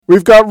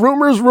We've got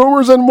rumors,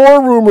 and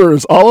more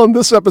rumors, all on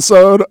this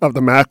episode of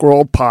the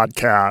Macworld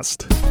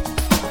Podcast.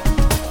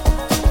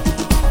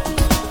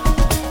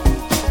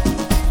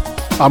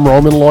 I'm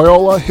Roman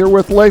Loyola, here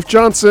with Leif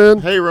Johnson.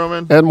 Hey,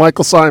 Roman. And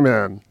Michael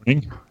Simon.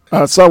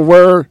 So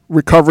we're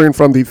recovering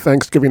from the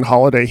Thanksgiving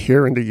holiday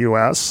here in the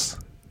U.S.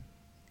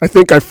 I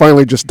think I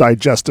finally just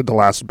digested the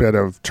last bit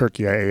of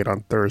turkey I ate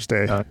on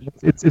Thursday.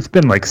 It's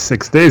been like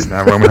 6 days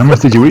now, Roman. How much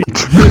did you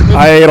eat?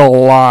 I ate a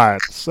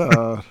lot,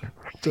 so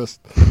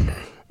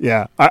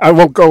yeah. I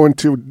won't go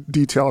into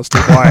detail as to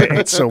why I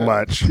ate so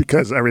much,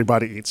 because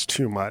everybody eats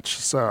too much.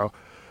 So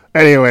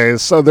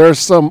anyways, so there's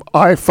some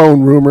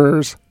iPhone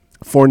rumors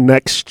for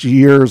next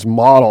year's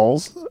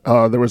models.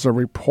 There was a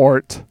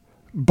report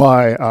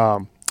by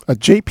a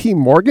JP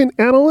Morgan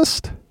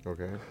analyst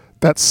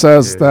that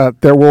says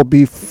that there will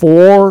be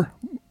 4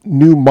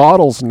 new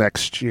models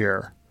next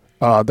year.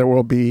 There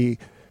will be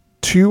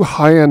 2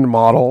 high-end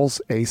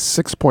models, a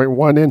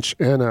 6.1-inch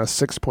and a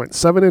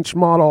 6.7-inch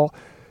model,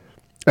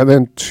 and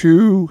then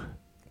 2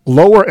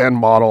 lower-end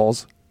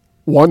models,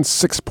 one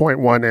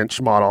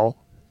 6.1-inch model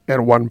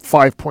and one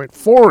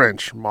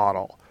 5.4-inch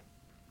model.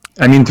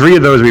 I mean, 3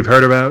 of those we've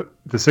heard about,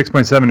 the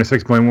 6.7 to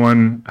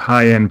 6.1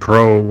 high-end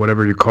Pro,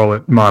 whatever you call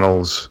it,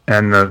 models,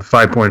 and the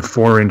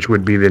 5.4-inch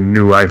would be the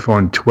new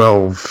iPhone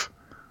 12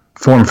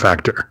 form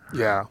factor.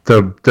 Yeah.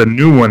 The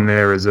new one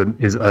there is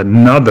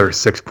another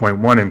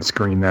 6.1-inch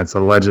screen that's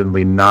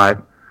allegedly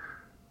not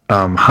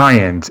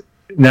high-end.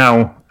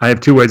 Now, I have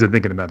 2 ways of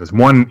thinking about this.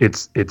 One,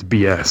 it's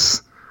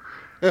BS.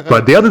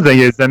 But the other thing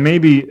is that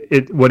maybe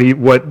what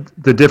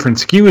the different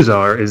SKUs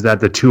are is that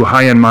the 2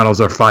 high-end models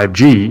are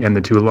 5G and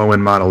the 2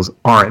 low-end models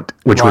aren't,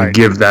 which would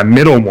give that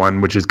middle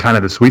one, which is kind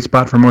of the sweet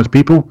spot for most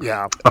people,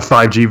 a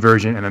 5G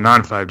version and a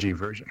non-5G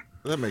version.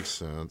 That makes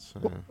sense.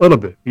 Yeah. A little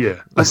bit,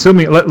 yeah.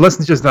 Assuming, let's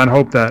just not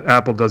hope that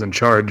Apple doesn't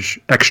charge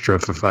extra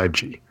for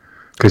 5G,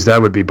 because that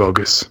would be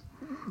bogus.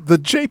 The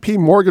JP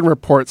Morgan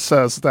report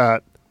says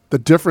that the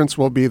difference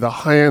will be the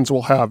high-ends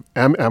will have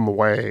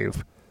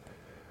mmWave.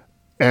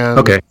 And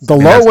the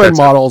low-end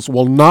models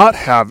will not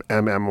have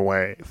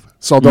mmWave.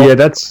 So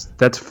that's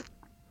a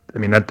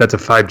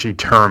 5G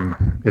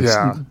term.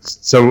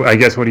 So I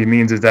guess what he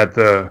means is that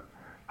the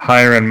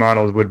higher-end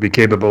models would be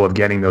capable of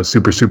getting those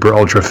super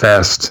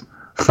ultra-fast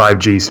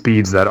 5G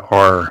speeds that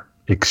are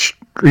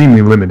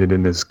extremely limited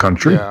in this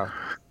country. Yeah.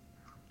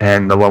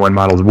 And the low-end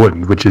models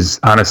wouldn't, which is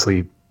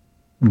honestly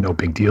no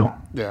big deal.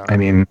 Yeah. I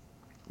mean,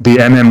 the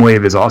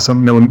mmWave is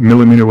awesome,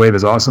 millimeter wave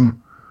is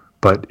awesome,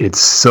 but it's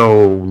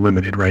so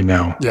limited right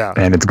now. Yeah.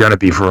 And it's going to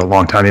be for a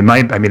long time.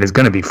 It's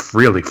going to be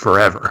really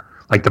forever.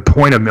 Like, the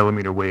point of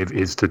millimeter wave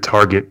is to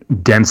target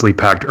densely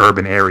packed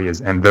urban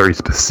areas and very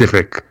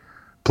specific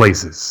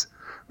places,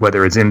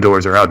 whether it's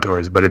indoors or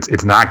outdoors, but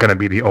it's not going to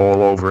be the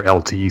all over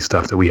LTE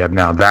stuff that we have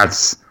now.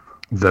 That's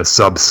the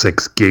sub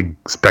 6 gig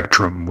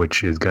spectrum,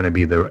 which is going to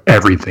be the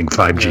everything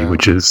 5G,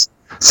 which is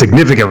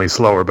significantly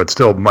slower, but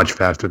still much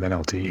faster than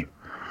LTE.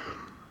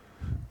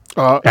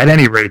 At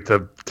any rate,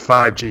 the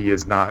 5G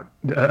is not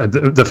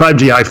the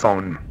 5G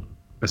iPhone,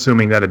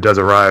 assuming that it does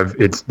arrive,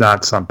 it's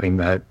not something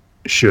that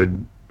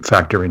should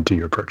factor into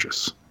your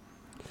purchase,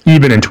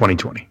 even in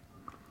 2020.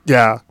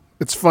 Yeah.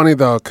 It's funny,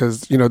 though,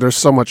 because, there's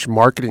so much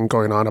marketing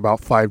going on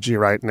about 5G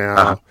right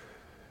now,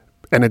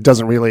 and it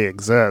doesn't really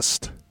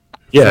exist.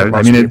 Yeah,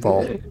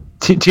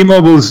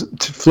 T-Mobile's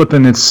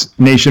flipping its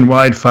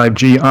nationwide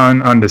 5G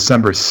on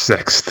December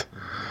 6th.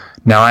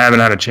 Now, I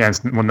haven't had a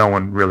chance, no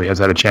one really has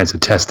had a chance to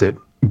test it,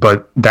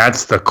 but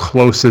that's the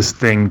closest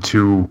thing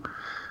to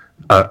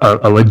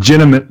a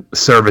legitimate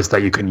service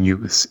that you can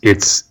use.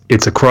 It's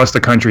across the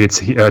country.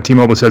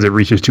 T-Mobile says it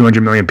reaches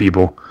 200 million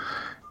people.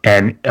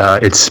 And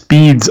its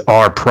speeds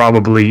are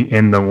probably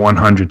in the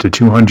 100 to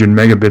 200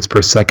 megabits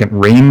per second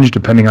range,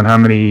 depending on how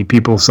many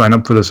people sign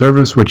up for the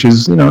service, which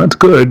is, it's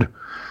good.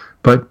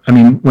 But, I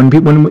mean, when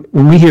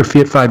we hear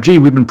Fiat 5G,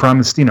 we've been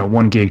promised,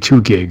 1 gig,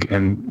 2 gig,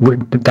 and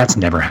that's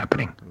never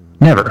happening.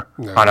 Never.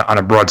 No. On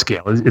a broad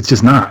scale. It's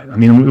just not. I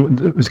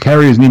mean,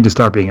 carriers need to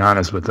start being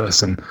honest with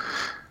us and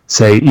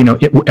say,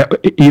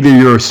 either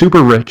you're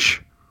super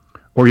rich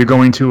or you're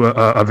going to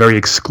a very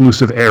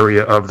exclusive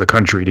area of the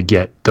country to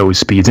get those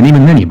speeds. And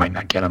even then you might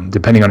not get them,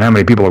 depending on how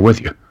many people are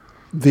with you.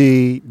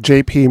 The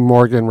JP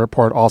Morgan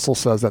report also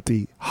says that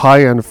the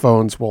high-end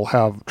phones will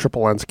have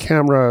triple lens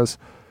cameras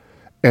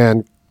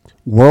and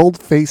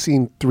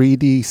world-facing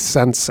 3D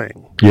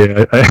sensing.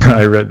 Yeah,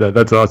 I read that.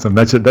 That's awesome.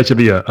 That should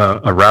be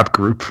a rap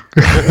group.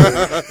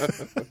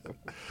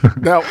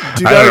 Now, I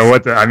don't know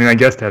what I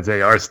guess that's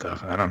AR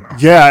stuff. I don't know.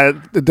 Yeah,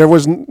 there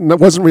wasn't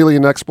really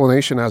an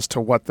explanation as to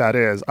what that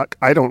is.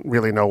 I don't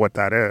really know what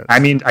that is. I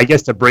mean, I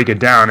guess to break it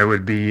down, it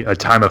would be a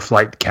time of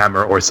flight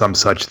camera or some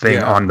such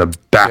thing on the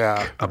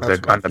back of the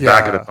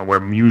phone,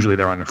 where usually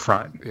they're on the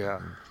front. Yeah.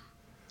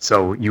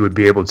 So you would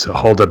be able to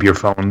hold up your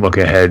phone, look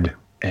ahead,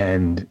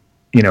 and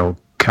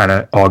kind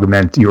of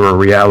augment your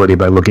reality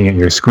by looking at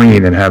your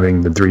screen and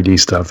having the 3D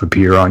stuff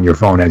appear on your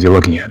phone as you're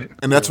looking at it.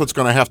 And that's what's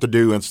going to have to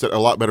do instead a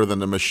lot better than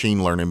the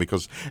machine learning,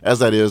 because as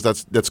that is,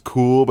 that's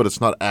cool, but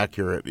it's not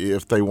accurate.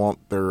 If they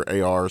want their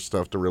AR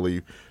stuff to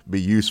really be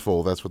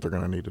useful, that's what they're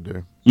going to need to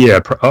do. Yeah,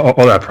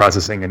 all that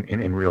processing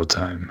in real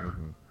time.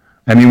 Mm-hmm.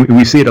 I mean,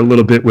 we see it a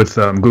little bit with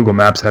Google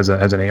Maps has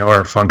an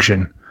AR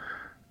function,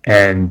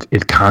 and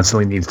it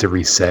constantly needs to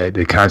reset.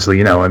 It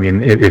constantly, I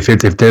mean, if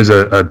there's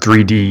a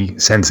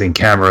 3D sensing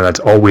camera that's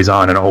always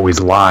on and always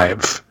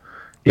live,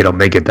 it'll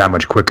make it that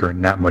much quicker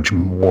and that much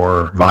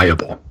more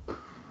viable.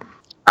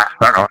 I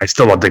don't know. I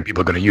still don't think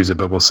people are going to use it,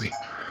 but we'll see.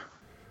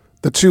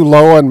 The two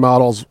low-end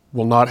models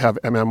will not have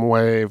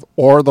mmWave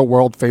or the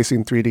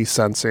world-facing 3D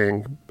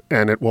sensing,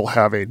 and it will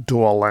have a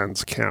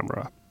dual-lens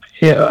camera.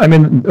 Yeah, I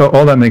mean,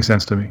 all that makes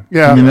sense to me.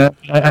 Yeah.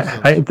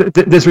 I mean,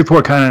 this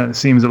report kind of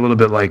seems a little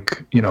bit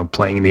like,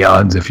 playing the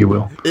odds, if you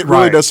will. It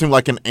really does seem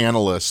like an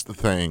analyst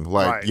thing.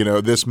 Like,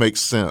 this makes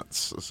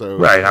sense. So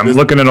right. I'm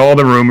looking at all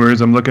the rumors.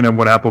 I'm looking at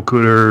what Apple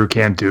could or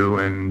can't do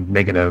and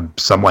making a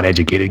somewhat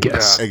educated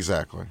guess. Yeah,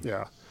 exactly.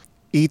 Yeah.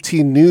 ET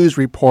News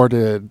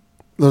reported,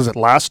 was it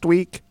last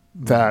week,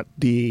 that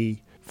the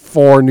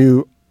 4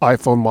 new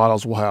iPhone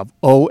models will have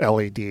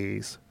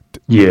OLEDs.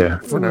 Yeah,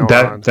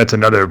 that's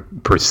another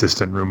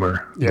persistent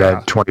rumor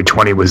that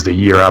 2020 was the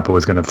year Apple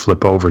was going to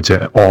flip over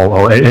to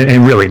all. It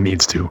really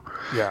needs to.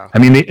 Yeah. I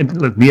mean, the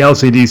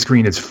LCD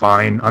screen is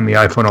fine on the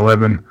iPhone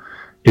 11.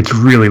 It's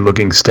really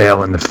looking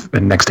stale and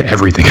next to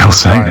everything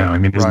else right now. I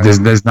mean,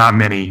 there's not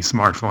many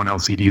smartphone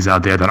LCDs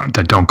out there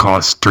that don't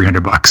cost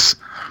 $300.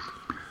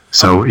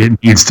 So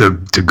it needs to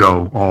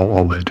go all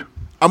OLED.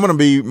 I'm going to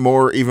be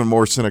even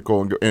more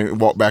cynical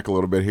and walk back a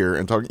little bit here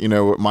and talk,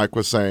 what Mike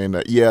was saying,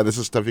 that, this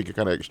is stuff you can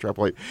kind of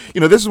extrapolate.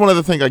 This is one of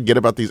the things I get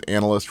about these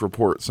analyst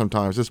reports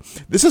sometimes.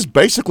 This is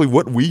basically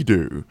what we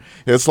do.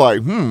 It's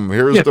like,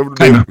 here's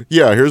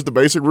here's the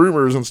basic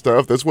rumors and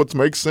stuff. That's what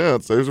makes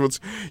sense. There's what's,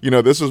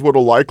 this is what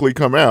will likely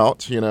come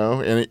out,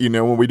 and,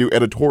 when we do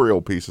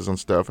editorial pieces and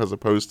stuff as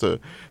opposed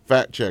to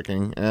fact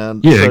checking.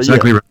 And yeah, so,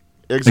 exactly right.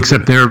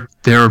 Except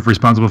they're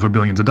responsible for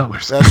billions of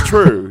dollars. That's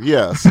true,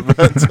 yes.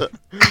 But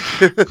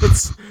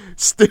it's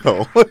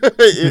still,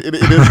 it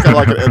is kind of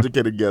like an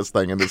educated guess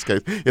thing in this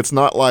case. It's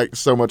not like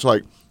so much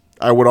like,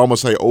 I would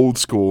almost say old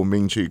school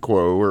Ming Chi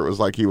Kuo, where it was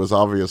like he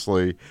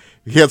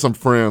had some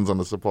friends on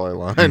the supply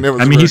line. I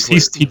mean,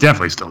 he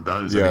definitely still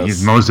does. Yes. I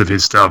mean, most of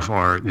his stuff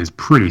is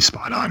pretty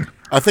spot on.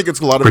 I think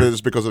a lot of it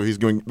is because they've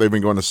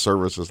been going to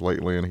services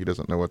lately, and he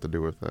doesn't know what to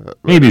do with that. But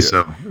maybe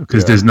so,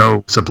 because there's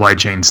no supply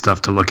chain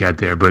stuff to look at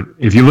there. But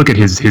if you look at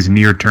his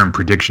near-term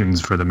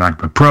predictions for the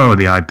MacBook Pro,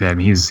 the iPad,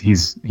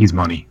 he's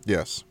money.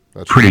 Yes,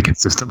 that's pretty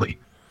consistently.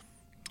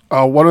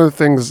 One of the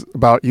things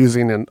about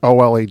using an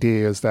OLED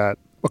is that,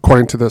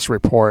 according to this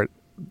report,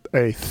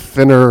 a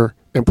thinner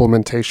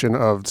implementation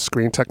of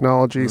screen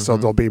technology, so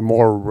there'll be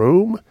more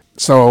room.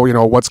 So,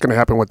 what's going to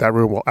happen with that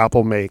room? Will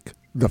Apple make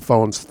the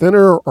phones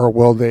thinner, or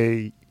will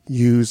they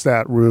use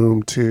that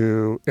room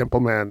to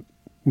implement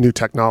new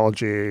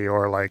technology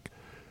or like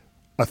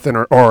a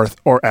thinner or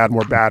add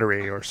more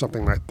battery or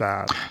something like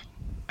that?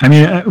 I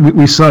mean,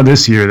 we saw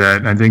this year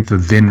that I think the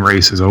thin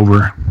race is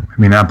over.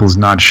 I mean, Apple's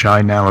not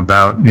shy now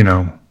about,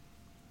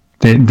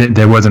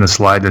 there wasn't a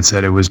slide that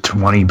said it was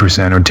 20%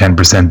 or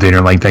 10%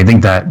 thinner. Like, I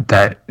think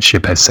that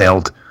ship has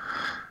sailed.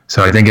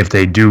 So I think if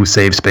they do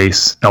save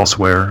space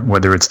elsewhere,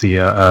 whether it's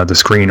the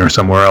screen or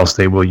somewhere else,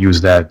 they will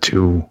use that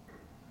to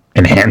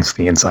enhance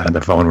the inside of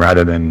the phone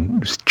rather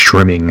than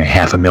trimming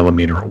 0.5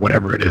 millimeter or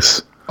whatever it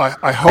is.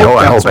 I hope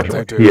that's what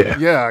they do.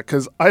 Yeah,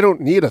 because I don't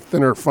need a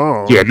thinner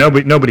phone. Yeah,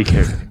 nobody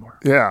cares anymore.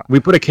 Yeah.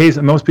 We put a case,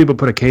 most people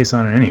put a case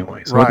on it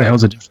anyway, so what the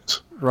hell's the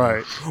difference?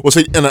 Right. Well,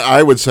 see, and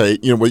I would say,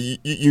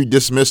 you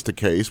dismiss the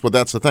case, but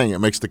that's the thing. It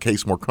makes the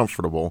case more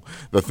comfortable.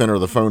 The thinner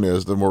the phone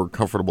is, the more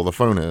comfortable the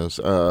phone is.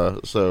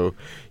 So,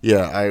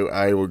 yeah,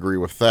 I agree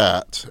with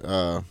that.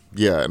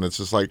 And it's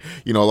just like,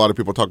 a lot of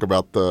people talk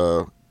about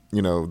the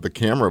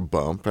camera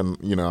bump, and,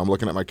 I'm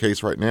looking at my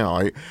case right now.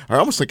 I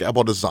almost think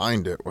Apple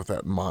designed it with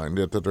that in mind,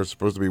 that they're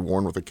supposed to be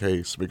worn with a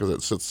case because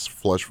it sits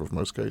flush with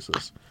most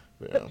cases.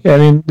 Yeah, I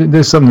mean,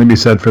 there's something to be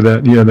said for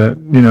that.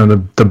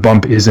 The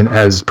bump isn't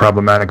as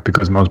problematic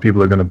because most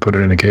people are going to put it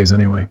in a case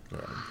anyway.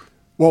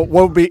 Well,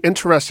 what would be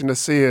interesting to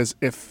see is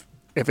if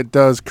it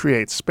does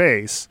create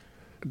space,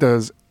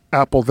 does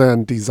Apple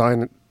then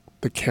design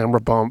the camera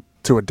bump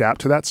to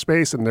adapt to that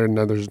space, and then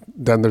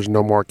there's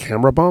no more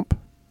camera bump?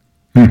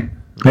 Maybe.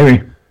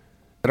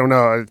 I don't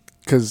know,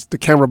 because the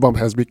camera bump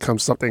has become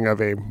something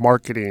of a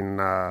marketing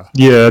at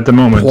the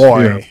moment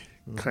ploy.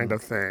 Kind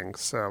of thing.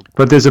 So,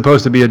 but there's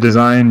supposed to be a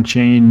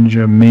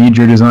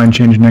major design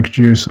change next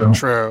year. So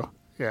true.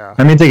 Yeah.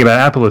 I mean, think about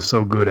it. Apple is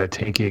so good at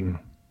taking,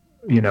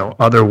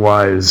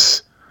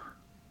 otherwise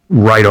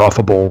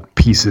write-offable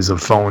pieces of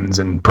phones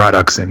and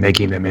products and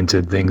making them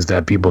into things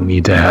that people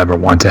need to have or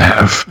want to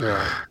have.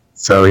 Yeah.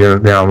 So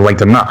like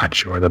the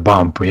notch or the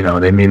bump,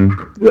 they mean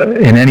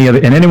in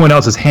anyone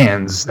else's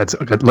hands, that's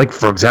like,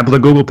 for example, the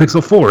Google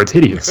Pixel 4, it's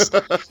hideous.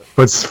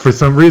 But for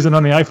some reason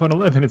on the iPhone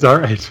 11, it's all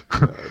right.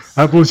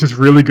 Apple is just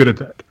really good at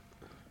that.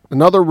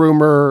 Another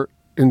rumor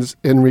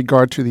in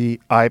regard to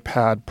the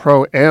iPad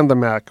Pro and the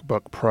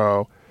MacBook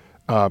Pro,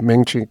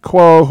 Ming-Chi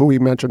Kuo, who we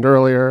mentioned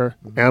earlier,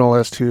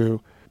 analyst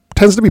who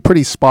tends to be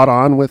pretty spot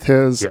on with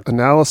his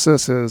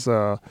analysis, his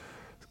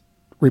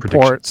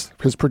reports,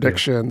 his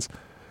predictions. Yeah.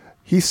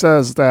 He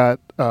says that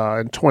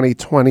in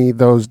 2020,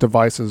 those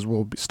devices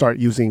will start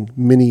using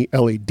mini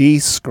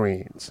LED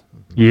screens.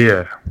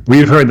 Yeah,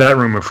 we've heard that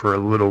rumor for a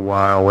little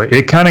while.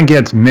 It kind of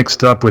gets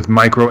mixed up with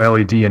micro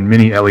LED and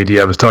mini LED.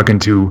 I was talking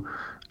to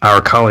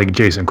our colleague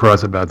Jason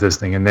Cross about this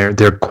thing, and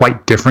they're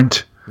quite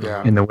different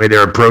in the way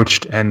they're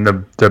approached. And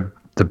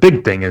the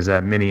big thing is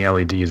that mini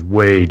LED is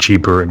way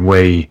cheaper and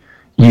way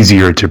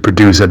easier to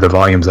produce at the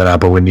volumes that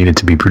Apple would need it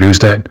to be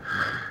produced at.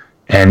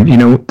 And,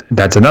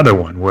 that's another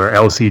one where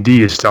LCD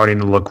is starting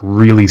to look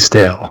really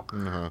stale.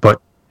 Mm-hmm.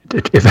 But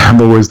if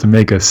Apple was to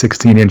make a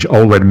 16-inch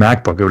OLED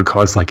MacBook, it would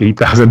cost like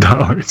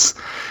 $8,000.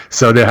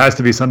 So there has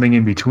to be something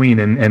in between,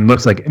 and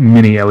looks like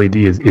mini LED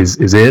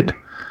is it.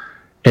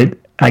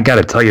 I got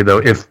to tell you, though,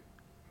 if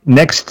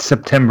next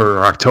September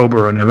or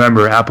October or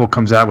November, Apple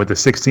comes out with a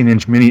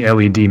 16-inch mini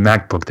LED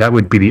MacBook, that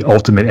would be the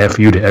ultimate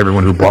FU to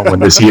everyone who bought one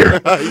this year.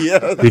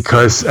 Yes.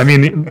 Because,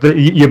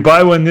 you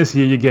buy one this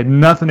year, you get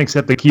nothing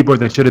except the keyboard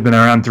that should have been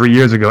around 3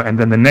 years ago, and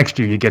then the next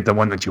year you get the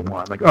one that you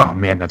want. Like, oh,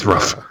 man, that's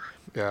rough.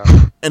 Yeah.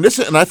 And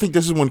I think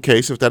this is one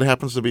case, if that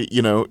happens to be,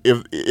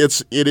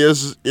 if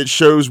it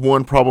shows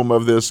one problem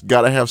of this,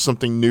 got to have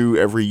something new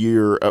every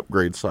year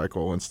upgrade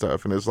cycle and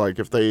stuff. And it's like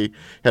if they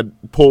had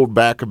pulled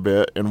back a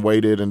bit and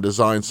waited and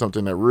designed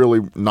something that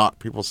really knocked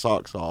people's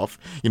socks off,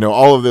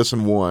 all of this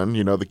in one,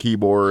 the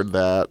keyboard,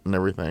 that and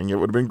everything, it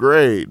would have been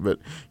great. But,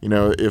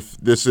 if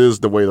this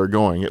is the way they're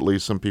going, it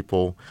leaves some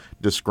people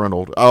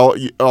disgruntled. I'll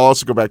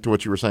also go back to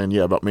what you were saying,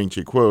 about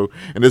Ming-Chi Kuo,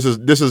 and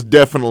this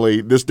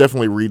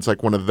definitely reads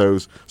like one of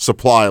those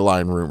supply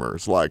line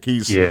rumors. Like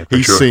he's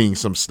seeing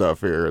some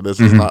stuff here. This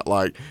is not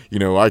like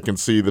I can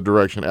see the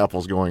direction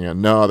Apple's going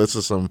in. No, this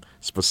is some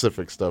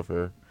specific stuff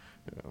here.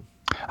 Yeah.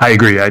 I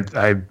agree. I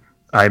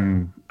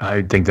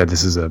think that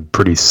this is a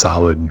pretty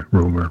solid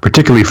rumor,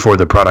 particularly for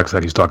the products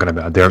that he's talking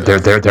about. They're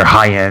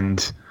high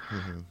end.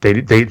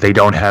 They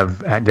don't have,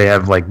 they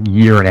have like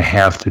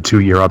 1.5 to 2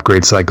 year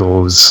upgrade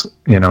cycles,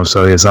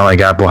 so it's not like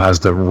Apple has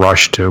to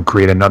rush to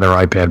create another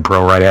iPad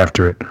Pro right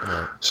after it.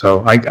 Right.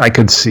 So I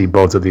could see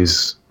both of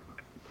these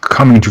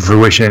coming to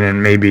fruition,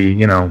 and maybe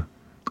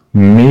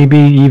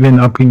even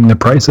upping the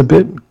price a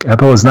bit.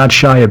 Apple is not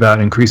shy about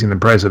increasing the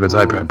price of its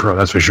iPad Pro,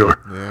 that's for sure.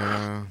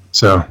 Yeah.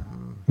 So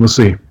we'll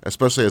see.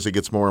 Especially as it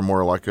gets more and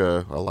more like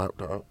a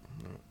laptop.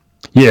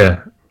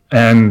 Yeah.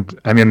 And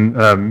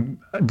the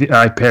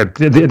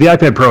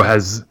iPad Pro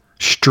has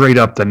straight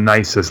up the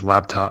nicest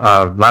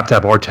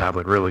laptop or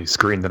tablet really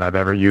screen that I've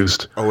ever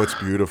used. Oh, it's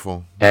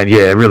beautiful. And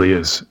yeah, it really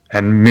is.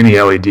 And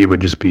mini LED would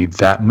just be it's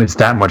that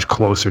much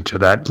closer to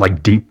that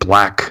like deep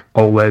black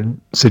OLED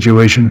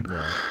situation.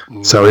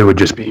 Yeah. So it would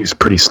just be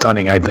pretty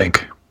stunning, I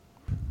think.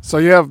 So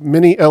you have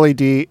mini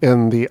LED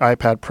in the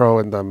iPad Pro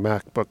and the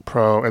MacBook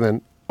Pro, and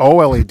then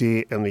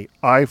OLED in the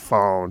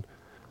iPhone.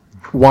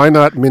 Why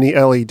not mini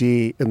LED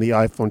in the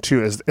iPhone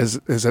 2? Is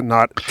it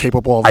not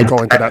capable of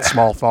going to that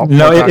small form factor?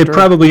 No, it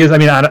probably is.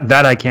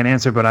 That I can't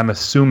answer, but I'm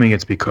assuming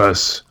it's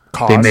because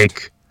cost. They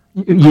make,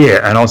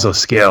 and also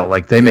scale.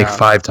 Like they make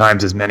 5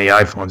 times as many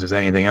iPhones as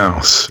anything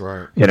else,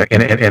 right? In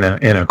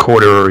a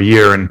quarter or a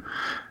year, and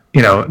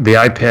the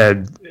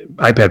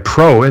iPad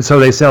Pro, and so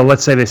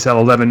let's say they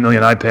sell 11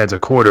 million iPads a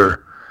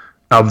quarter.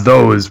 Of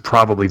those,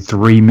 probably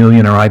 3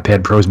 million are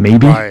iPad Pros,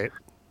 maybe. Right.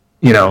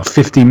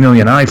 50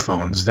 million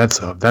iPhones,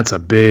 that's a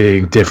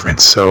big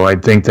difference. So I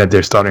think that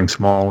they're starting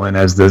small, and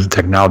as the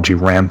technology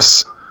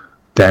ramps,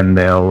 then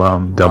they'll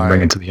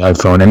bring it to the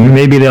iPhone, and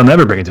maybe they'll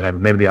never bring it to the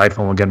iPhone. Maybe the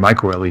iPhone will get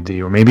micro LED,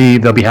 or maybe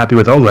they'll be happy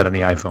with OLED on the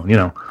iPhone.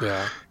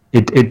 Yeah.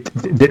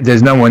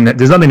 There's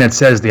nothing that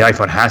says the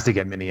iPhone has to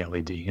get mini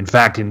LED. In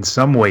fact, in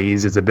some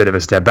ways, it's a bit of a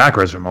step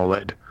backwards from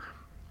OLED.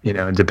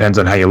 It depends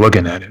on how you're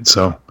looking at it.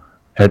 So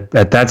at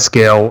that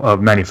scale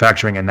of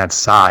manufacturing and that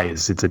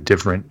size, it's a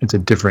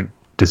different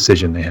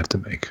decision they have to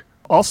make.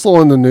 Also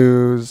in the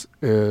news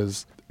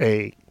is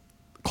a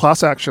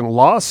class action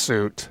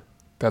lawsuit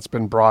that's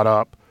been brought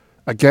up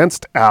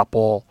against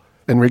Apple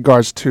in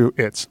regards to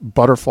its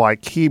butterfly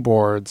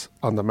keyboards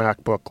on the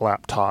MacBook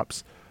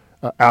laptops.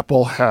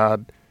 Apple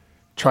had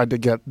tried to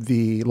get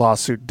the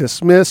lawsuit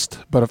dismissed,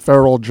 but a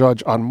federal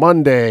judge on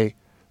Monday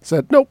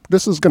said, nope,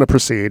 this is going to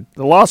proceed.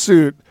 The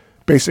lawsuit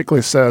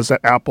basically says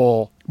that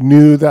Apple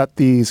knew that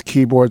these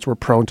keyboards were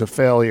prone to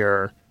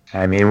failure.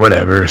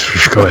 Whatever.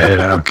 Go ahead.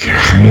 I don't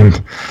care.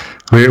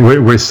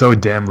 We're so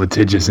damn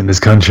litigious in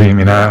this country.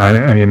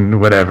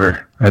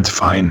 Whatever. That's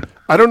fine.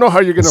 I don't know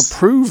how you're going to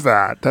prove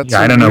that.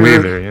 I don't know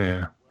either.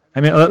 Yeah.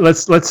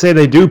 Let's say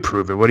they do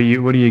prove it. What do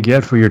you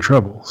get for your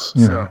troubles?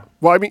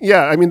 Well,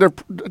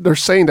 they're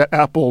saying that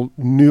Apple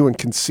knew and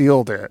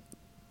concealed it.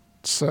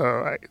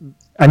 So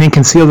I mean,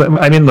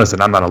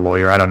 listen, I'm not a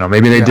lawyer. I don't know.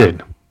 Maybe they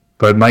did,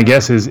 but my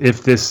guess is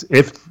if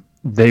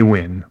they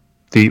win,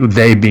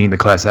 they being the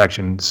class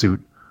action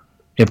suit,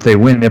 if they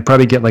win, they'll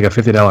probably get like a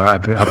 $50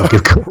 Apple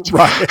gift card.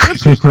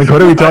 Right. Like,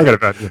 what are we talking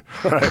about here?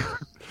 Right.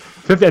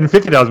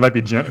 $50 might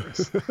be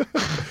generous.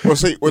 Well,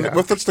 see,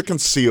 with that's the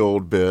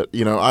concealed bit,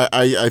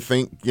 I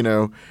think,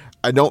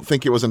 I don't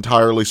think it was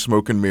entirely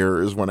smoke and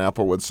mirrors when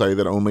Apple would say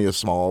that only a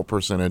small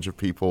percentage of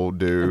people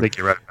do. I think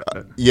you're right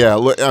about that. Yeah,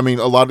 look, I mean,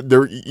 a lot of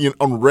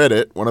on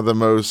Reddit, one of the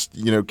most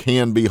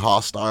can be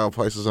hostile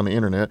places on the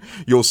internet.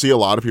 You'll see a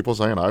lot of people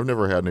saying, "I've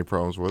never had any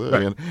problems with it,"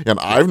 right. and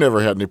I've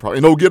never had any problems.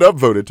 And it'll get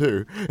upvoted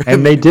too.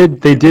 And they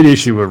did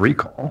issue a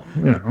recall,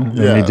 and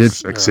they did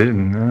fix it.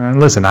 And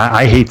listen,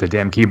 I hate the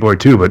damn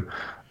keyboard too, but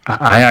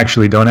I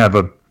actually don't have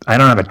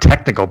a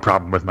technical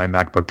problem with my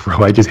MacBook Pro.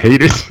 I just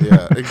hate it.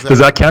 Yeah, exactly. Does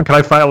that count? Can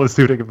I file a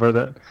suit for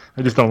that?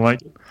 I just don't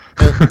like it.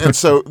 and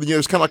so,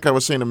 it's kind of like I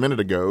was saying a minute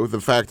ago.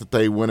 The fact that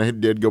they went ahead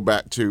and did go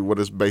back to what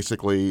is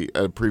basically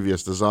a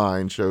previous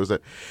design shows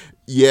that,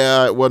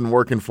 it wasn't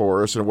working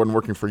for us and it wasn't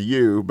working for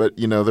you. But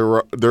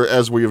there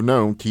as we have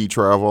known, key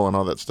travel and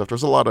all that stuff.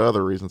 There's a lot of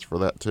other reasons for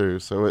that too.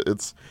 So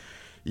it's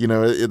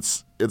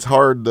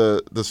hard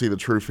to see the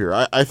truth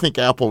here. I think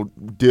Apple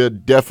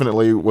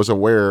definitely was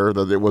aware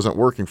that it wasn't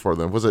working for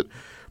them. Was it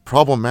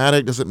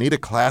problematic? Does it need a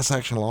class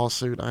action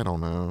lawsuit? I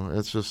don't know.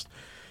 It's just,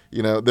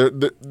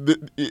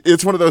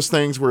 it's one of those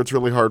things where it's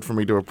really hard for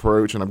me to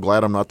approach, and I'm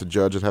glad I'm not the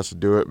judge that has to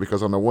do it,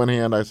 because on the one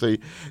hand, I say,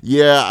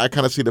 I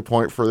kind of see the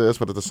point for this,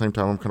 but at the same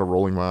time, I'm kind of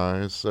rolling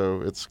my eyes.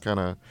 So it's kind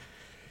of,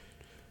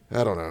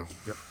 I don't know.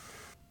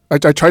 I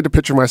tried to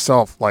picture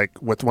myself like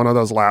with one of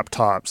those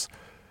laptops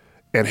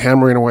and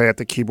hammering away at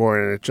the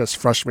keyboard, and it just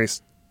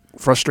frustrates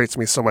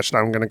me so much that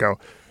I'm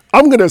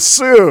going to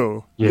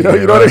sue. Yeah,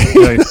 you know what I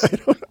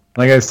mean?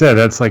 Like I said,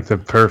 that's like that's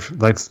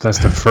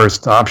the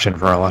first option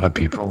for a lot of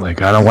people.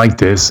 Like, I don't like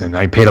this, and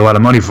I paid a lot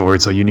of money for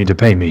it, so you need to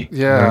pay me.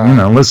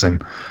 Yeah.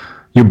 Listen,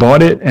 you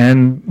bought it,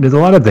 and there's a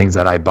lot of things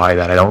that I buy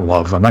that I don't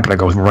love. I'm not going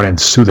to go run and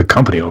sue the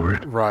company over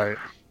it. Right.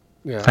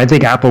 Yeah. I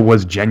think Apple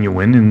was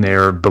genuine in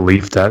their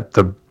belief that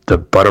the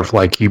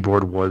Butterfly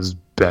keyboard was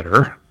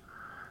better.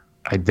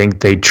 I think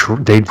they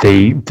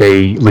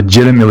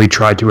legitimately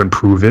tried to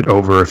improve it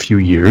over a few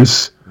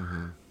years.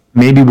 Mm-hmm.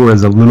 Maybe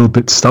was a little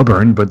bit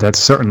stubborn, but that's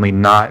certainly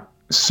not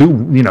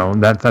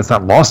that's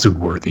not lawsuit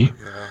worthy.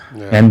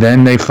 Yeah. And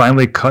then they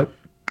finally cut,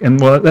 and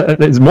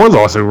it's more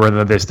lawsuit worthy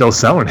that they're still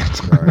selling it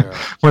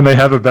when they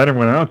have a better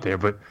one out there.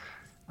 But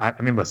I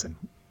mean, listen,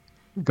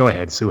 go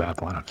ahead, sue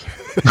Apple. I don't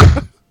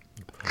care.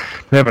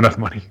 They have enough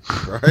money,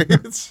 right?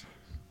 If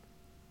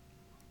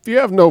you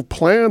have no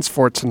plans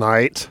for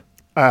tonight,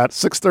 at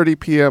 6:30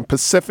 p.m.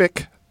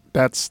 Pacific,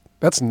 that's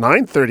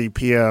 9:30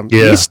 p.m.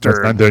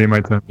 Eastern. That's 9:30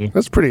 my time. Yeah.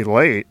 That's pretty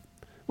late.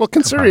 Well,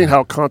 considering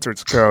how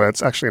concerts go,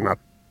 that's actually not.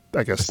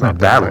 I guess it's not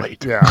that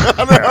late. Yeah.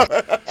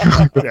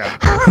 Yeah.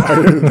 I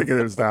didn't think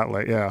it was that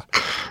late. Yeah.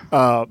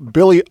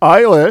 Billie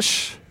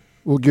Eilish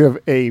will give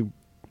a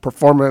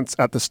performance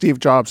at the Steve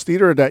Jobs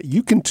Theater that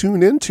you can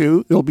tune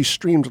into. It'll be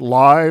streamed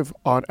live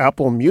on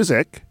Apple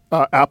Music.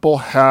 Apple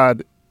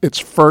had its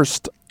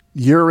first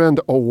year-end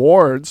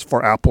awards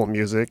for Apple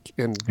Music,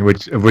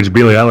 which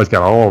Billie Eilish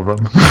got all of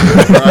them.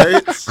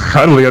 Right?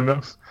 Oddly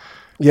enough.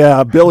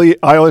 Yeah, Billie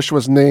Eilish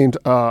was named.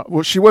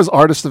 She was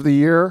Artist of the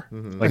Year,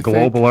 like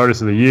Global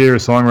Artist of the Year,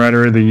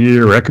 Songwriter of the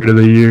Year, Record of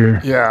the Year.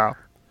 Yeah.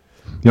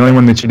 The only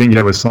one that she didn't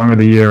get was Song of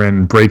the Year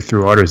and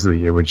Breakthrough Artist of the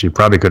Year, which she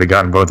probably could have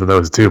gotten both of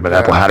those too, but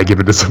Apple had to give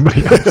it to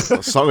somebody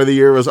else. Song of the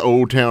Year was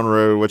Old Town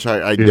Road, which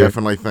I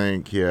definitely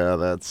think,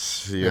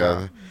 that's.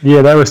 Yeah,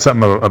 that was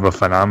something of a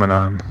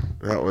phenomenon.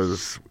 That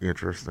was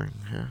interesting,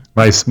 yeah.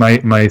 My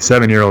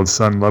 7-year-old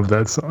son loved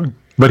that song.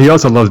 But he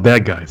also loves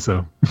Bad Guy,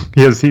 so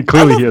he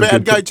clearly I love has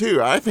Bad Guy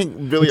too. I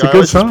think Billie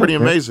Eilish is pretty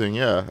amazing,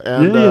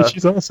 And,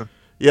 she's awesome.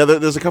 Yeah,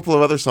 there's a couple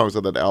of other songs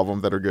on that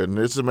album that are good, and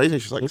it's amazing.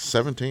 She's like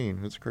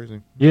 17. It's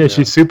crazy. Yeah,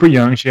 she's super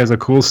young. She has a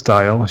cool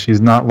style.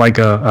 She's not like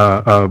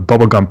a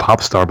bubblegum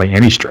pop star by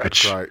any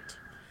stretch. Right.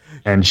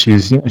 And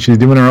she's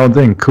doing her own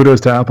thing.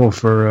 Kudos to Apple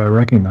for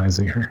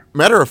recognizing her.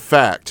 Matter of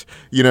fact,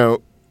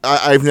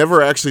 I've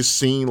never actually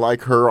seen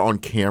like her on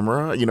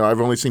camera.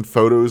 I've only seen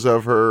photos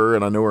of her,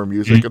 and I know her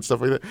music and stuff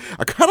like that.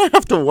 I kind of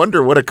have to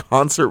wonder what a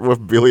concert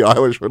with Billie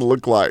Eilish would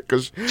look like,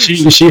 because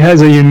she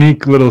has a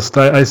unique little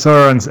style. I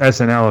saw her on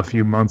SNL a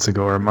few months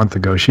ago or a month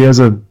ago. She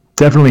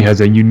definitely has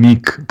a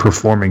unique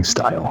performing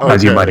style,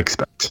 as you might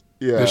expect.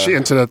 Yeah. Is she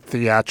into the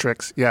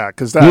theatrics? Yeah,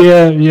 because that.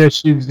 Yeah,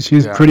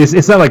 she's pretty.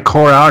 It's not like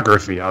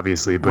choreography,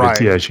 obviously, but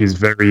she's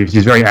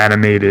very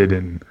animated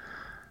and.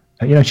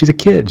 She's a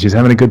kid. She's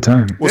having a good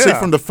time. Well, see,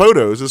 from the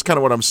photos, is kind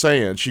of what I'm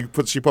saying. She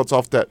puts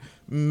off that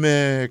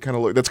meh kind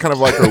of look. That's kind of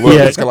like her look.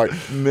 It's kind of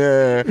like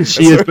meh.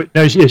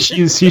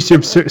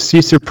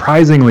 She's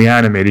surprisingly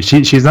animated.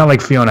 She's not like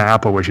Fiona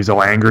Apple, where she's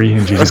all angry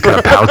and she just kind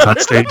of pouts on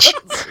stage.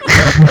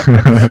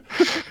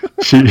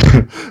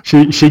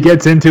 She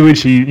gets into it.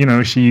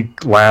 She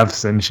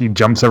laughs and she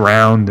jumps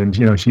around, and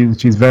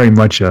she's very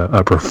much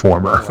a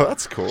performer. Oh,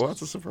 that's cool.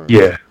 That's a surprise.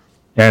 Yeah.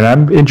 And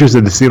I'm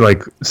interested to see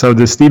so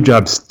the Steve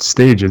Jobs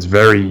stage is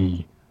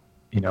very,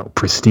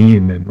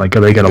 pristine, and are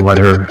they gonna let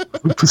her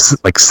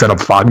set up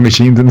fog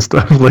machines and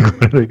stuff? What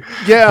are they?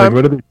 Yeah,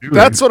 what are they doing?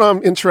 that's what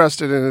I'm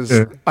interested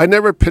in. I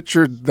never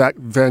pictured that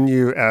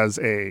venue as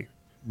a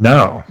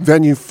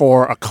venue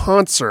for a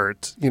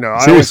concert.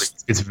 Seriously,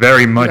 it's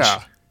very much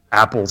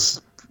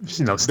Apple's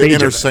stage the inner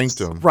events.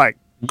 sanctum, right?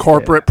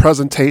 Corporate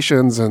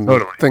presentations and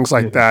things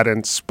like that,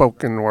 and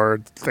spoken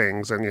word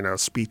things, and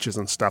speeches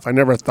and stuff. I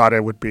never thought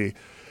it would be,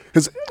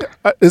 because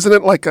isn't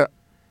it like a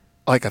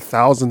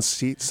 1,000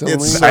 seats? I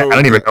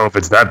don't even know if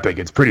it's that big.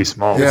 It's pretty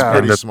small. Yeah. It's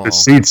pretty small.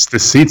 The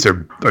seats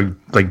are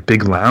like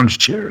big lounge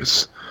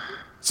chairs.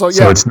 So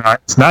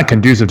it's not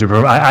conducive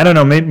to. I don't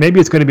know. Maybe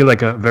it's going to be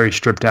like a very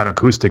stripped down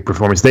acoustic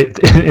performance. They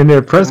in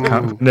their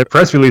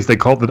press release they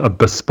called it a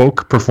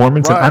bespoke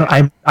performance. Right.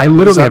 And I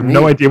literally have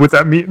no idea what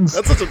that means.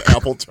 That's such an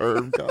Apple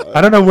term. God.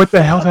 I don't know what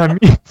the hell that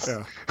means.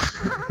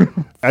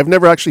 Yeah. I've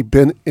never actually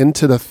been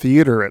into the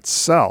theater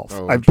itself.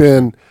 I've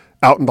been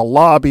out in the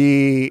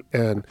lobby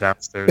and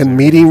downstairs in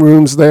meeting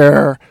rooms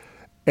there,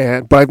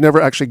 but I've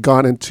never actually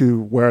gone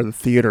into where the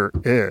theater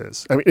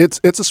is. I mean, it's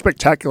a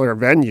spectacular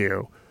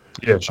venue.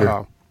 Yeah,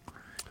 sure.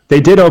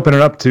 They did open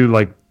it up to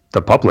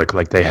the public.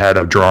 They had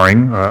a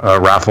drawing, a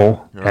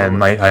raffle,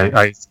 and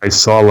I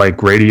saw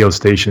radio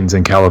stations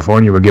in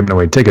California were giving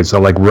away tickets.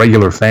 So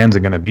regular fans are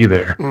going to be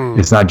there.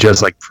 It's not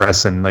just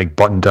press and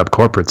buttoned up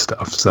corporate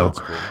stuff. So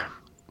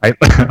Cool.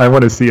 I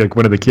want to see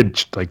one of the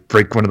kids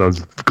break one of those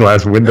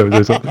glass windows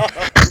or something.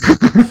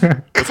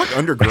 It's like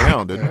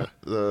underground, isn't it?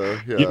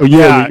 Yeah, you're it's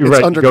right. You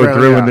go underground,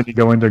 through and then you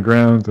go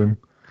underground, and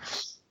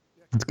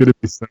it's going to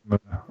be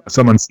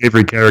some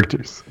unsavory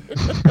characters.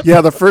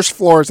 Yeah, the first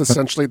floor is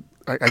essentially,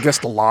 I guess,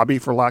 the lobby,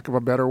 for lack of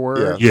a better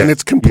word. Yeah. And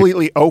it's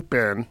completely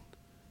open.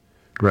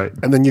 Right.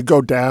 And then you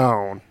go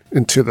down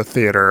into the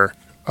theater.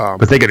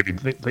 But they're gonna be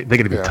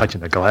touching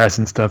the glass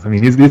and stuff. I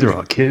mean, these are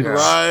all kids,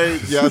 Right?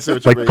 Yeah, I see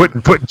what you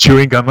mean. putting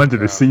chewing gum under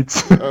the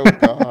seats. Oh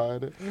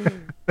God.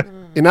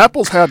 And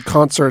Apple's had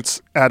concerts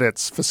at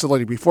its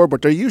facility before,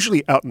 but they're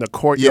usually out in the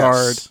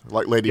courtyard. Yes,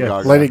 like Lady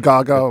Gaga. Lady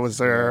Gaga was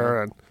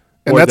there, and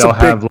Or that's they'll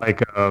a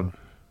big. have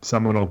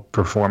someone will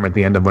perform at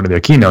the end of one of their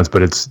keynotes,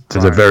 but it's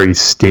a very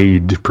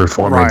staged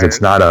performance. Right.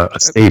 It's not a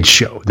stage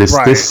show. This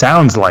Right. this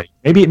sounds like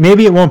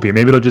maybe it won't be.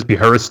 Maybe it'll just be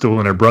her stool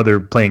and her brother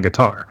playing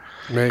guitar.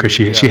 Because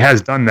she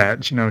has done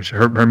that.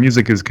 Her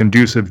music is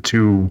conducive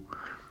to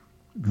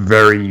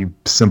very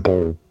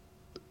simple,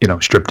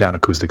 stripped down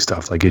acoustic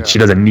stuff. She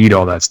doesn't need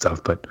all that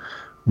stuff. But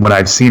when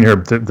I've seen her,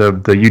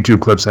 the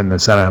YouTube clips and the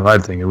Saturday Night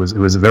Live thing, it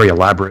was very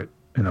elaborate.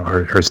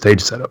 Her stage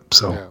setup.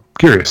 So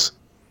curious.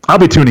 I'll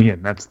be tuning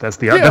in. That's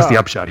the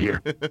upshot here.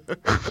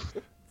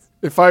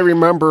 If I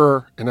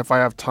remember and if I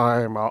have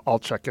time, I'll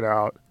check it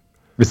out.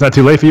 It's not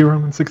too late for you,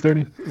 Roman.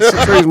 6:30.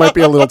 6:30 might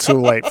be a little too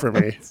late for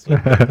me.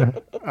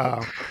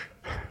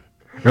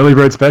 Early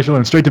bird special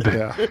and straight to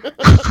bed.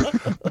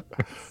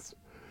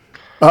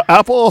 Yeah.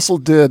 Apple also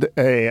did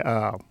a,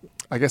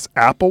 I guess,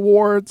 App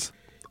Awards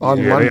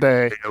on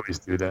Monday. They always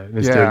do that.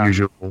 It's their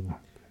usual.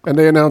 And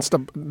they announced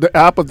the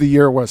App of the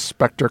Year was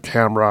Spectre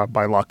Camera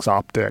by Lux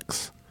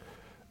Optics.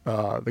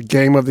 The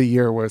Game of the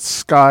Year was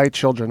Sky,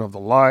 Children of the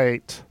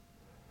Light.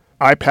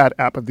 iPad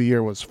App of the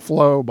Year was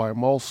Flow by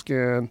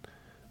Moleskine.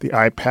 The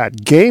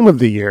iPad Game of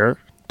the Year,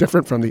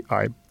 different from the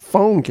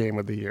iPhone Game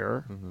of the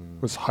Year,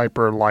 was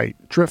Hyper Light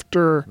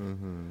Drifter.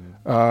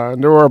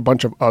 And there were a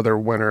bunch of other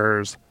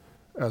winners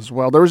as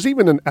well. There was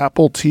even an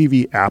Apple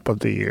TV App of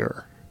the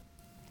Year,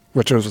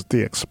 which was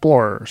the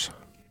Explorers.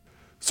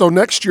 So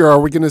next year, are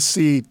we going to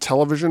see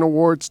television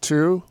awards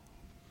too?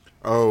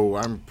 Oh,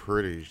 I'm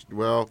pretty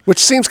well. Which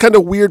seems kind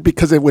of weird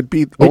because it would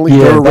be only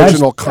their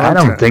original content.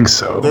 I don't think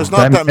so. There's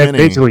not that many.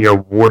 They're basically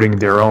awarding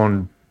their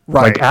own.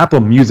 Right. Like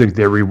Apple Music,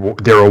 they're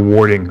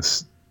awarding.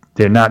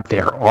 They're not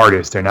their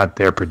artists. They're not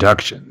their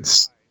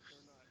productions.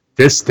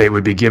 They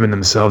would be giving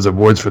themselves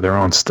awards for their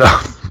own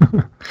stuff.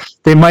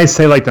 They might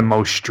say like the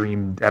most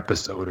streamed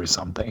episode or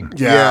something.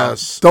 Yeah.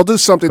 Yes. They'll do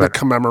something to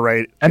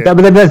commemorate. And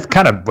but that's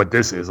kind of what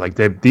this is. Like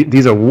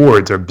these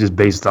awards are just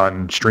based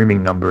on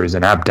streaming numbers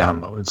and app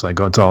downloads. Like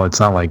it's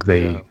not like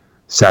they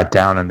sat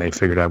down and they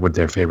figured out what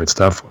their favorite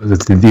stuff was.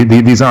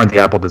 These aren't the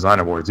Apple Design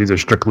Awards. These are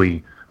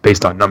strictly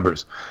based on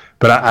numbers.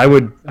 But I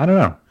don't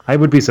know. I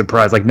would be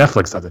surprised. Like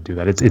Netflix doesn't do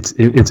that.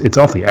 It's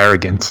awfully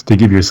arrogant to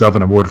give yourself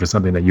an award for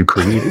something that you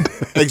created.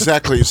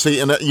 Exactly. See,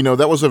 and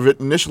that was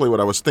initially what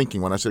I was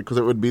thinking when I said, because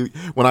it would be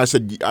when I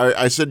said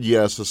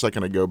yes a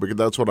second ago, because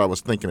that's what I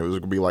was thinking. It was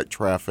going to be like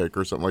Traffic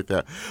or something like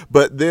that.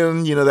 But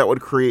then that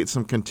would create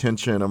some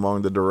contention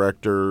among the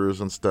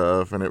directors and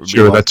stuff, and it would be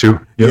like, that too.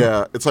 Yep.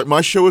 Yeah, it's like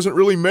my show isn't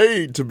really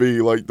made to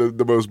be like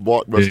the most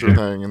blockbuster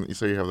thing, and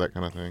so you have that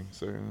kind of thing.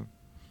 So.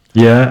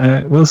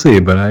 Yeah, we'll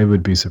see, but I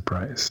would be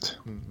surprised.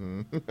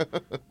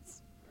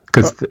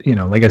 Because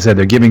like I said,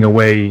 they're giving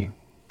away.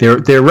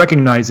 They're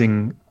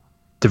recognizing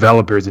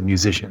developers and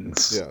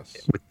musicians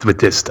with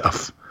this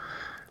stuff.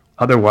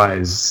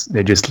 Otherwise,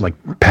 they're just like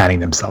patting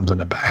themselves on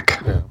the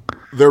back. Yeah.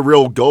 Their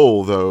real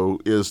goal, though,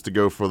 is to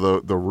go for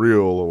the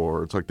real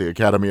awards, like the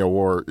Academy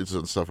Awards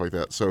and stuff like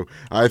that. So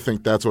I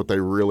think that's what they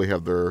really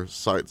have their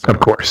sights on.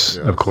 Of course,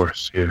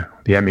 yeah.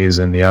 The Emmys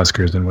and the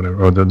Oscars and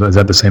whatever. Or is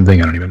that the same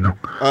thing? I don't even know.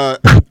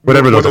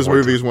 Whatever one those is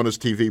movies, one is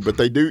TV. But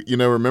they do,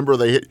 remember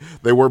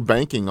they were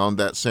banking on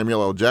that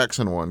Samuel L.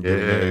 Jackson one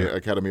getting an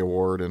Academy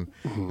Award, and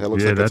that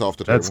looks like that's off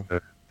the table.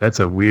 That's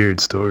a weird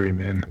story,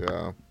 man.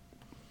 Yeah.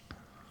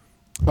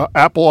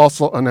 Apple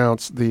also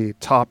announced the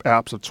top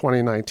apps of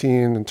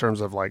 2019 in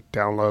terms of like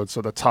downloads.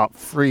 So the top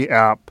free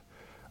app,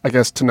 I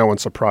guess to no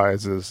one's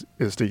surprise, is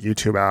the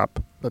YouTube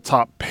app. The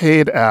top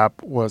paid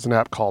app was an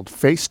app called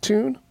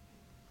Facetune.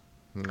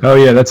 Oh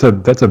yeah, that's a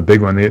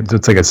big one.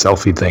 It's like a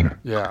selfie thing.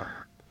 Yeah.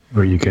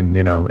 Where you can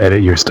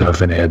edit your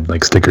stuff and add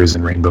like stickers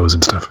and rainbows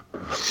and stuff.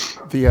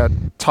 The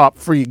top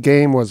free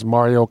game was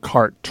Mario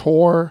Kart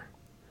Tour,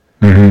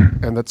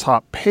 and the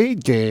top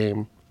paid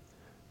game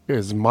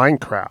is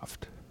Minecraft.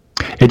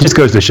 It just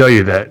goes to show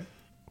you that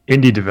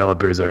indie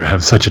developers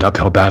have such an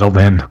uphill battle,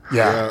 man.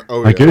 Yeah.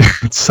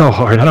 It's so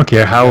hard. I don't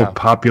care how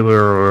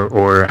popular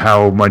or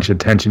how much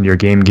attention your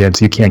game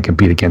gets. You can't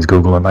compete against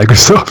Google and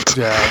Microsoft.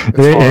 Yeah. It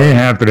ain't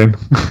happening.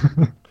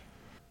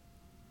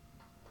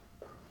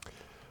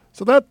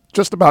 So that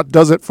just about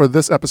does it for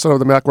this episode of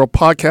the Macworld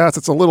Podcast.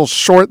 It's a little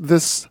short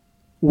this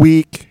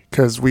week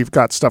because we've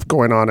got stuff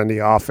going on in the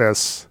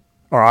office,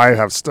 or I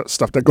have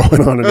stuff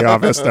going on in the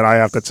office that I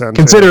have to tend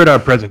to. Consider it our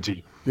present to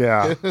you.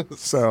 Yeah.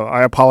 So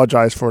I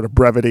apologize for the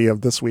brevity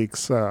of this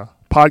week's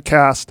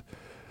podcast.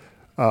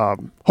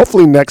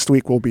 Hopefully next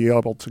week we'll be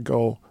able to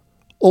go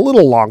a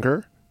little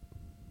longer.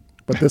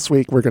 But this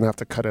week we're going to have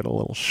to cut it a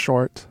little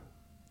short.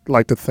 I'd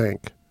like to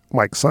thank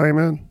Mike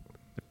Simon.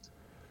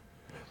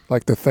 I'd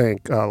like to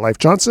thank Leif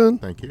Johnson.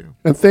 Thank you.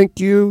 And thank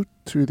you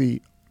to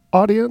the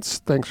audience.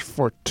 Thanks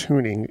for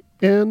tuning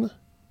in.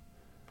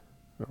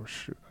 Oh,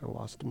 shoot. I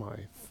lost my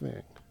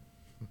thing.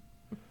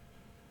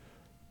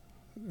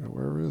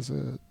 Where is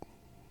it?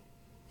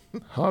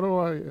 How do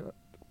I?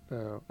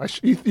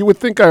 You would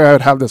think I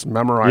would have this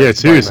memorized. Yeah,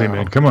 seriously,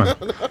 man. Come on.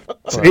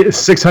 It's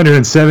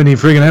 670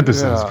 friggin'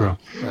 episodes, bro.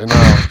 I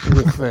know. You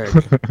would think.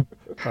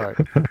 All right.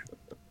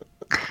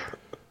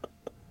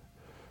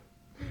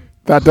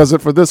 That does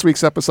it for this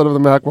week's episode of the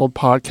Macworld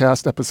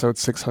Podcast, episode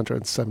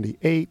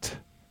 678.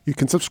 You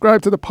can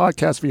subscribe to the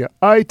podcast via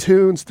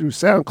iTunes, through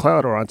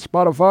SoundCloud, or on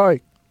Spotify.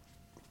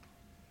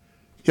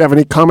 If you have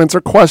any comments or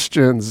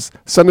questions,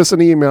 send us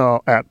an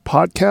email at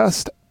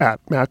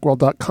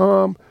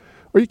podcast@macworld.com,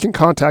 or you can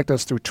contact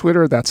us through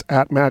Twitter, that's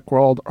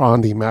 @Macworld, or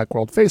on the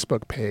Macworld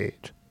Facebook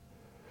page.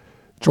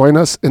 Join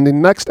us in the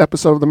next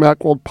episode of the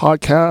Macworld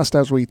Podcast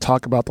as we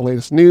talk about the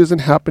latest news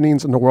and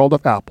happenings in the world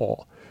of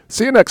Apple.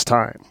 See you next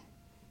time.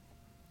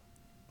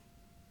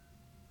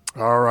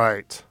 All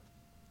right.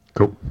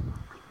 Cool.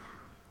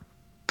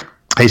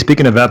 Hey,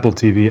 speaking of Apple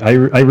TV,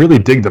 I really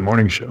dig the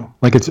morning show.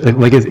 It's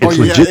legit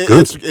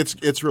good.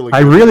 It's really good.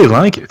 I really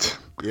like it.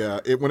 Yeah,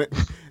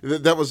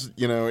 that was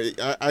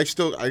I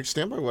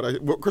stand by what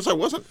of course I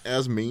wasn't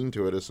as mean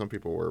to it as some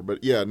people were,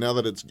 but yeah, now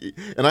that it's,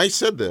 and I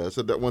said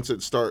that once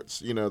it starts,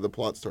 the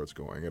plot starts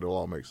going, it'll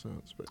all make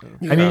sense. But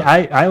I mean,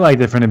 I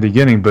liked it from the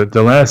beginning, but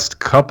the last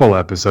couple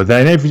episodes,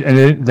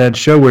 that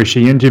show where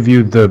she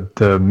interviewed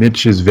the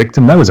Mitch's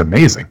victim, that was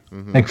amazing.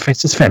 Mm-hmm.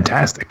 It's just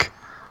fantastic.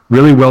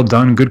 Really well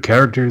done, good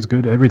characters,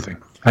 good everything.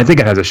 I think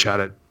it has a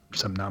shot at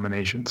some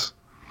nominations.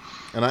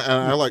 And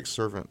I like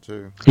Servant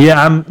too.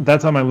 Yeah,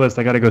 that's on my list.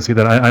 I got to go see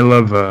that. I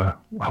love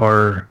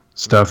horror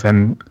stuff,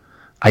 and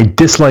I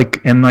dislike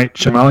M. Night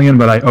Shyamalan,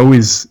 but I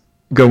always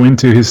go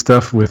into his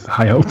stuff with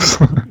high hopes.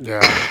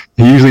 Yeah,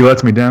 he usually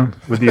lets me down,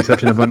 with the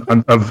exception of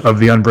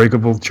the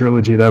Unbreakable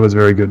trilogy. That was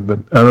very good, but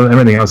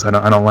everything else I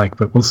don't like.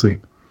 But we'll see.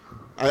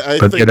 I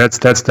think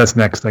that's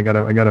next. I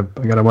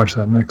gotta watch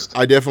that next.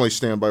 I definitely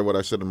stand by what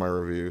I said in my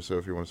review. So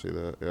if you want to see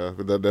that, yeah,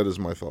 but that is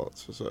my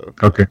thoughts. So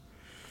okay.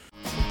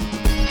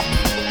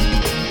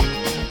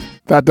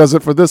 That does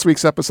it for this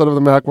week's episode of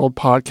the Macworld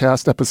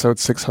Podcast, episode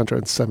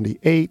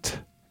 678.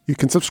 You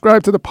can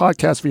subscribe to the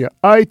podcast via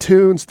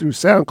iTunes, through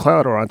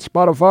SoundCloud, or on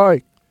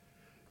Spotify.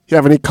 If you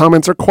have any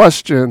comments or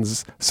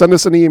questions, send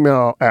us an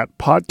email at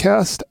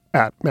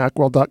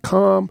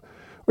podcast@macworld.com,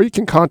 or you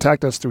can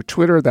contact us through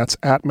Twitter, that's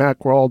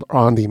 @Macworld, or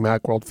on the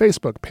Macworld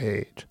Facebook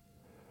page.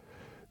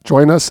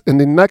 Join us in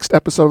the next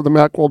episode of the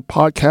Macworld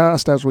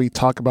Podcast as we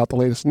talk about the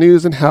latest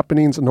news and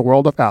happenings in the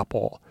world of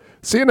Apple.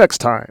 See you next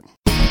time.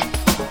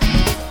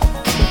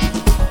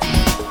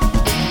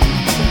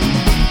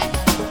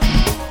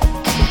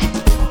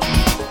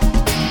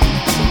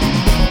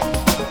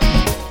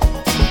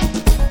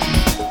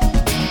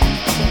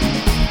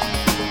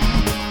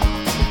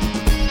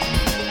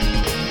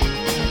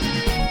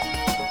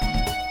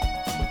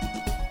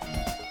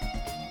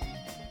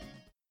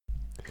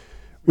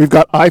 We've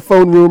got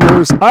iPhone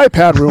rumors,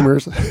 iPad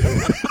rumors. All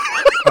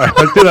right,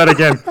 let's do that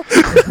again.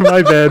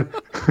 My bad.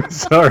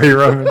 Sorry,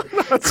 Roman.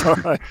 That's all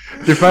right.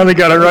 You finally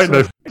got it right.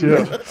 That's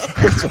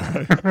all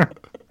right.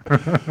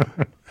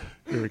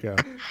 Here we go.